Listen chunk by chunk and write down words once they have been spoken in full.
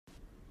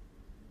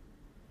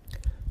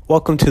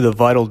Welcome to the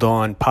Vital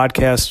Dawn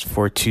podcast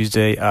for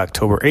Tuesday,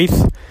 October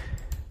 8th.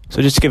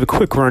 So just to give a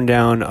quick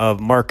rundown of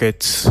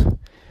markets,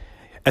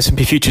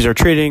 S&P futures are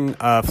trading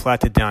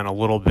flatted down a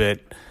little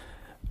bit.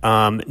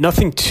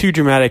 Nothing too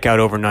dramatic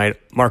out overnight.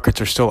 Markets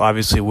are still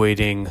obviously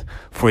waiting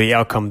for the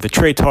outcome of the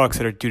trade talks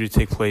that are due to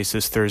take place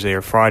this Thursday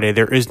or Friday.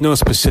 There is no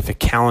specific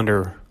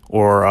calendar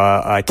or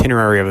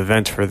itinerary of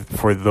events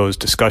for those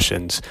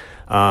discussions.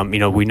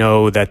 We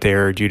know that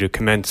they're due to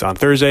commence on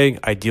Thursday.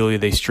 Ideally,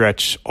 they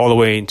stretch all the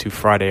way into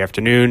Friday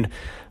afternoon.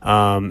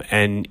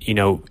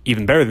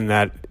 Even better than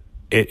that,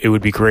 it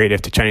would be great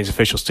if the Chinese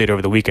officials stayed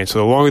over the weekend. So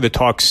the longer the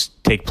talks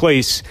take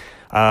place,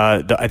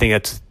 I think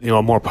that's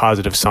a more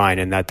positive sign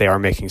in that they are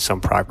making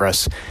some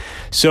progress.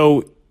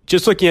 So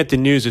just looking at the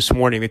news this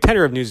morning, the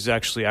tenor of news is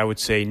actually, I would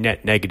say,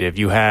 net negative.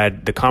 You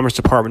had the Commerce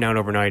Department out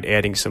overnight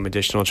adding some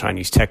additional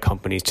Chinese tech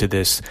companies to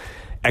this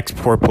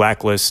export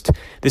blacklist.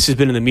 This has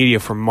been in the media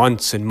for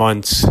months and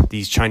months,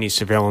 these Chinese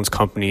surveillance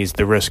companies,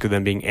 the risk of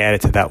them being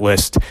added to that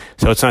list.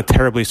 So it's not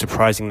terribly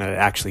surprising that it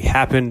actually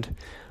happened.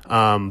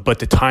 But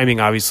the timing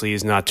obviously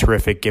is not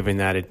terrific given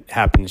that it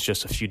happens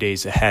just a few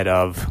days ahead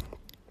of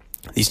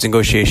these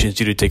negotiations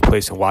due to take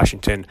place in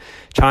Washington.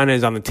 China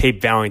is on the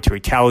tape vowing to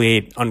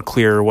retaliate.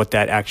 Unclear what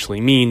that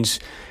actually means.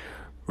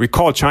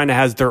 Recall, China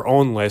has their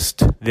own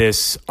list,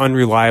 this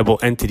unreliable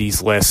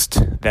entities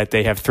list that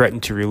they have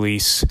threatened to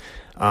release.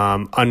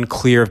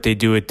 Unclear if they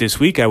do it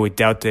this week. I would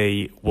doubt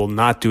they will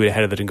not do it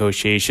ahead of the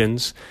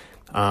negotiations.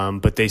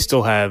 But they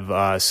still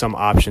have some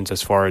options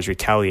as far as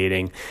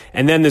retaliating.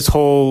 And then this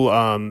whole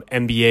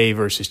NBA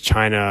versus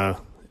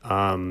China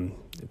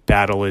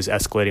battle is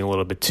escalating a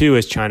little bit too,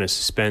 as China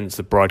suspends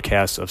the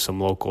broadcast of some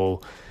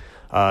local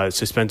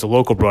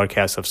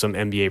broadcast of some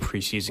NBA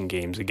preseason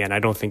games. Again, I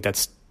don't think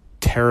that's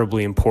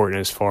terribly important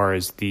as far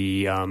as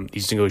the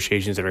these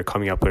negotiations that are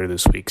coming up later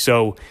this week.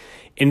 So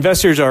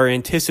investors are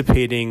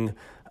anticipating.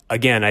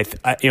 Again, I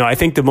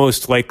think the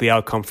most likely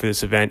outcome for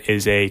this event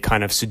is a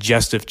kind of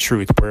suggestive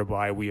truth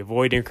whereby we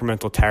avoid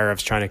incremental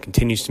tariffs. China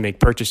continues to make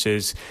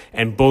purchases,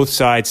 and both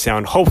sides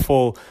sound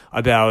hopeful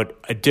about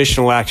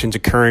additional actions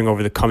occurring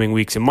over the coming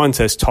weeks and months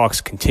as talks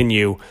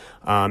continue,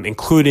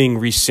 including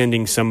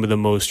rescinding some of the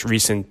most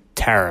recent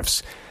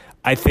tariffs.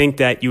 I think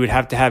that you would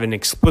have to have an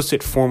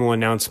explicit formal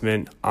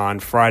announcement on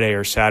Friday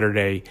or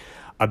Saturday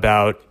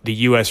about the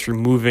U.S.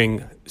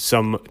 removing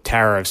some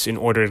tariffs in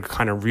order to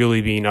kind of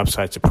really be an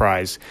upside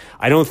surprise.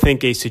 I don't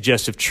think a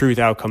suggestive truth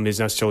outcome is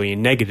necessarily a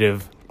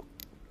negative.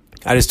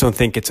 I just don't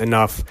think it's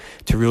enough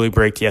to really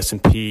break the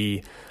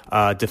S&P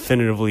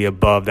definitively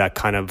above that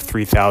kind of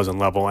 3,000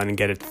 level and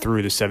get it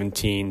through the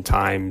 17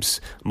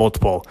 times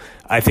multiple.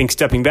 I think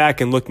stepping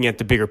back and looking at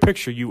the bigger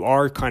picture, you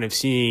are kind of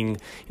seeing,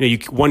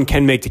 one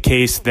can make the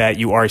case that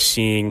you are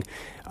seeing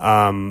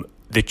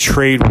the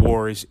trade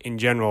wars in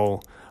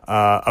general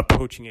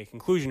approaching a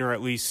conclusion, or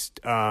at least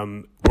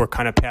we're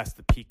kind of past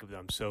the peak of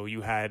them. So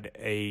you had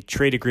a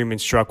trade agreement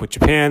struck with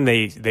Japan.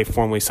 They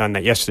formally signed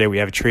that yesterday. We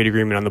have a trade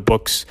agreement on the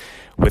books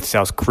with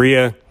South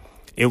Korea.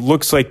 It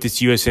looks like this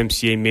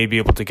USMCA may be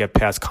able to get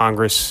past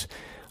Congress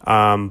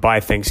by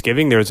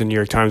Thanksgiving. There was a New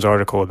York Times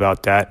article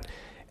about that.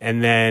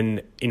 And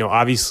then,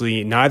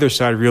 obviously neither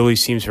side really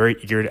seems very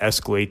eager to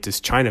escalate this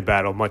China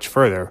battle much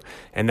further.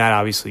 And that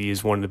obviously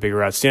is one of the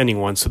bigger outstanding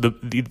ones. So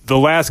the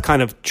last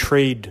kind of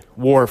trade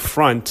war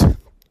front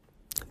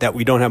that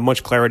we don't have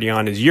much clarity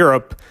on is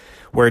Europe,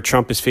 where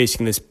Trump is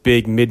facing this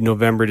big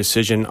mid-November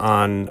decision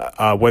on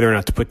whether or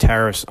not to put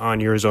tariffs on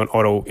Eurozone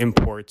auto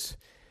imports.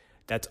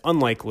 That's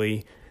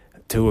unlikely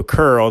to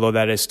occur, although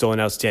that is still an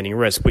outstanding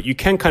risk. But you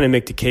can kind of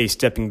make the case,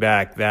 stepping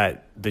back,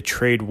 that the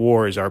trade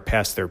wars are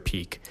past their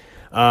peak.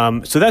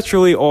 So that's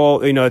really all,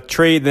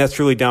 trade that's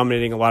really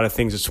dominating a lot of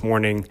things this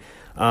morning.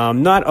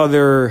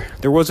 There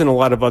wasn't a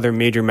lot of other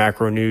major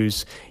macro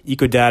news.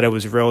 Eco data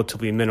was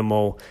relatively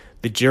minimal.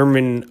 The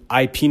German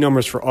IP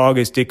numbers for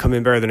August did come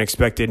in better than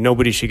expected.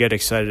 Nobody should get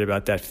excited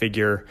about that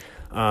figure.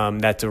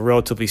 That's a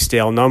relatively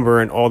stale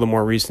number, and all the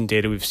more recent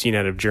data we've seen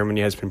out of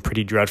Germany has been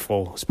pretty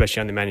dreadful,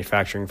 especially on the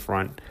manufacturing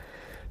front.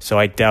 So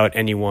I doubt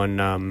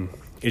anyone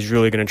is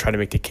really going to try to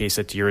make the case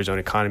that the Eurozone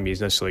economy is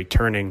necessarily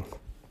turning.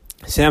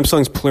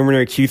 Samsung's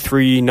preliminary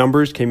Q3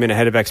 numbers came in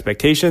ahead of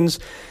expectations.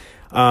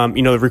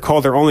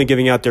 Recall they're only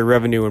giving out their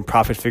revenue and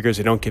profit figures.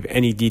 They don't give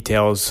any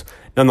details.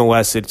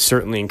 Nonetheless, it's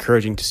certainly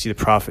encouraging to see the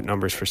profit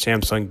numbers for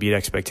Samsung beat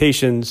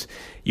expectations.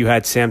 You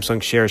had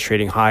Samsung shares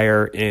trading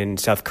higher in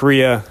South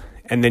Korea.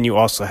 And then you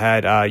also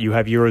had, you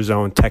have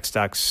Eurozone tech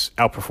stocks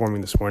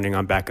outperforming this morning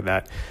on back of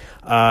that.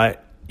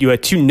 You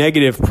had two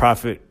negative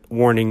profit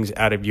warnings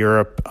out of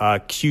Europe.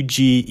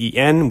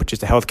 QGEN, which is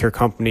the healthcare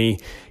company,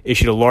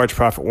 issued a large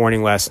profit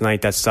warning last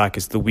night. That stock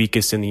is the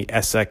weakest in the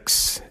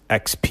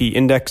SXXP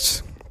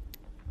index.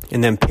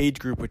 And then Page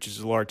Group, which is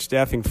a large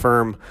staffing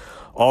firm,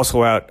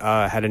 also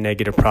had a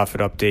negative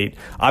profit update.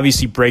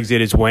 Obviously,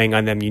 Brexit is weighing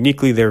on them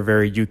uniquely. They're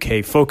very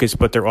UK focused,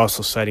 but they're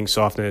also citing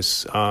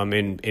softness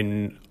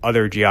in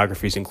other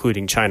geographies,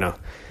 including China.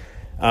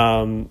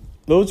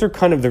 Those are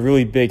kind of the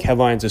really big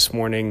headlines this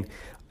morning.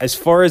 as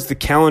far as the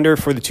calendar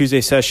for the Tuesday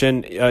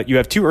session, you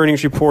have two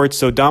earnings reports.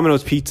 So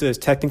Domino's Pizza is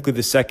technically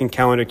the second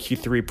calendar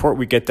Q3 report.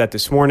 We get that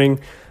this morning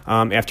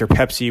after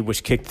Pepsi,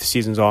 which kicked the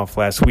seasons off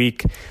last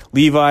week.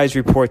 Levi's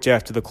reports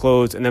after the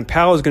close. And then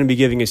Powell is going to be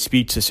giving a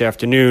speech this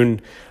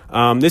afternoon.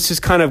 This is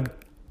kind of,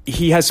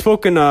 he has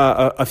spoken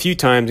a few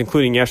times,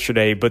 including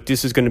yesterday, but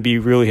this is going to be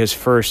really his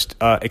first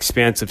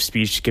expansive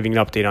speech, giving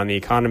an update on the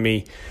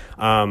economy.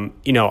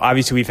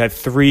 Obviously we've had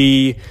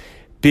three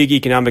big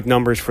economic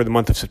numbers for the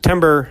month of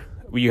September.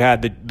 You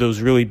had those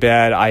really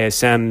bad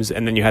ISMs,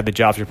 and then you had the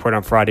jobs report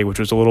on Friday, which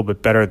was a little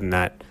bit better than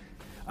that.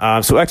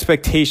 So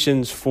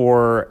expectations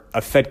for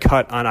a Fed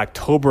cut on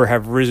October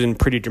have risen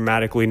pretty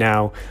dramatically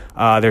now.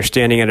 They're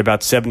standing at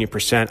about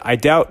 70%. I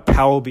doubt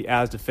Powell will be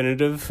as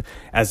definitive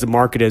as the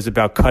market is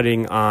about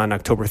cutting on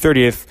October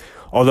 30th,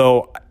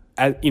 although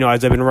as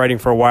I've been writing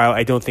for a while,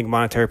 I don't think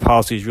monetary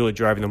policy is really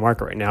driving the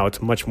market right now.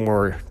 It's much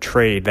more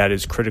trade that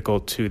is critical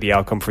to the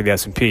outcome for the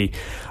S&P.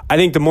 I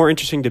think the more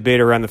interesting debate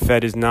around the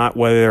Fed is not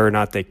whether or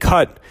not they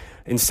cut,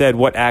 instead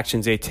what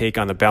actions they take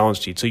on the balance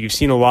sheet. So you've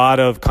seen a lot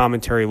of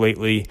commentary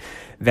lately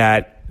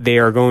that they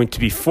are going to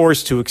be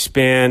forced to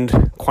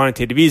expand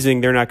quantitative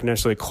easing. They're not going to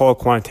necessarily call it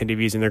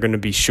quantitative easing. They're going to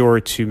be sure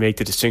to make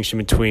the distinction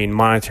between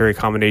monetary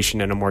accommodation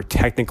and a more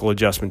technical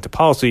adjustment to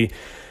policy.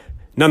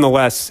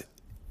 Nonetheless,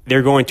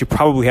 they're going to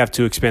probably have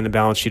to expand the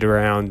balance sheet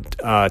around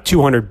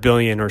 $200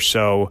 billion or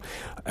so,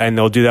 and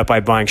they'll do that by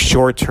buying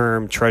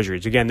short-term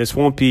treasuries. Again, this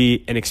won't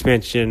be an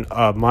expansion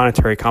of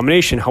monetary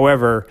accommodation.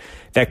 However,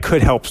 that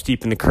could help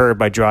steepen the curve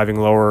by driving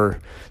lower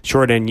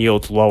short-end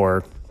yields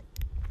lower,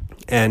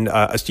 and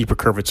a steeper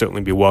curve would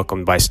certainly be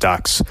welcomed by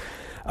stocks.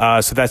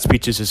 So that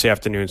speech is this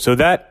afternoon. So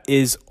that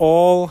is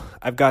all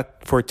I've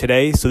got for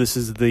today. So this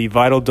is the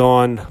Vital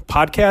Dawn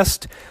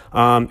podcast.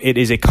 It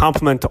is a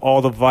complement to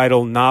all the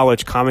Vital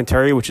Knowledge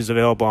commentary, which is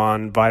available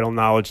on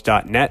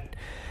vitalknowledge.net.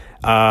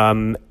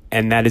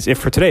 And that is it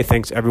for today.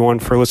 Thanks, everyone,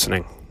 for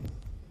listening.